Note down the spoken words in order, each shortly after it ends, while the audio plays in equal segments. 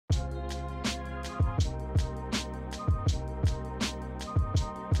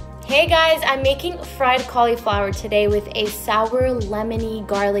Hey guys, I'm making fried cauliflower today with a sour, lemony,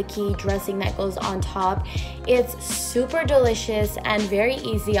 garlicky dressing that goes on top. It's super delicious and very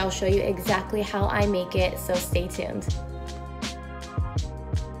easy. I'll show you exactly how I make it, so stay tuned.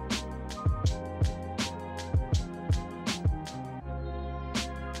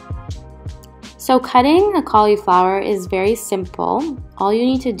 So cutting a cauliflower is very simple. All you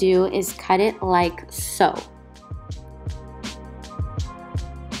need to do is cut it like so.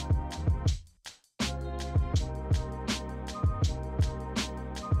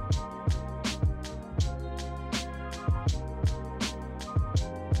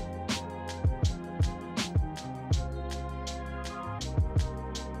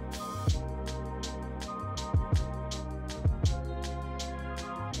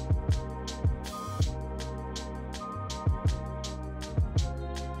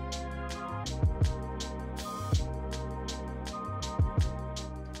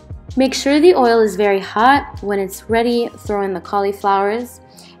 Make sure the oil is very hot. When it's ready, throw in the cauliflowers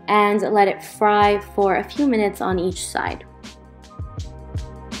and let it fry for a few minutes on each side.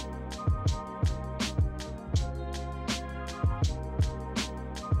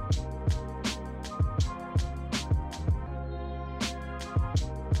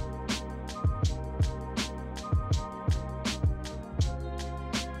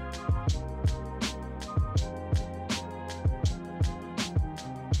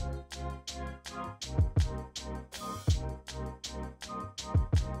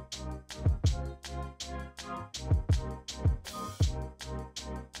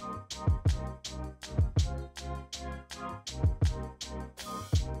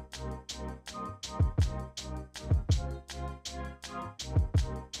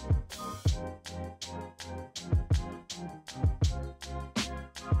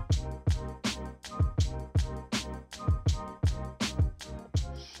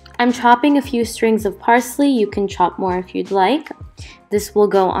 I'm chopping a few strings of parsley. You can chop more if you'd like. This will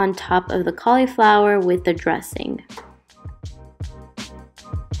go on top of the cauliflower with the dressing.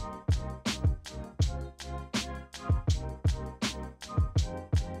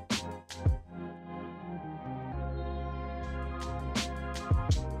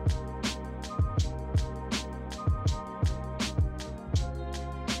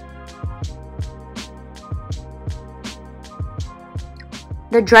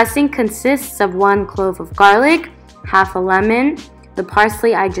 The dressing consists of 1 clove of garlic, half a lemon, the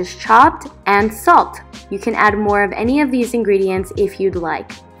parsley I just chopped, and salt. You can add more of any of these ingredients if you'd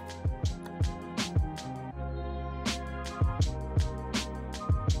like.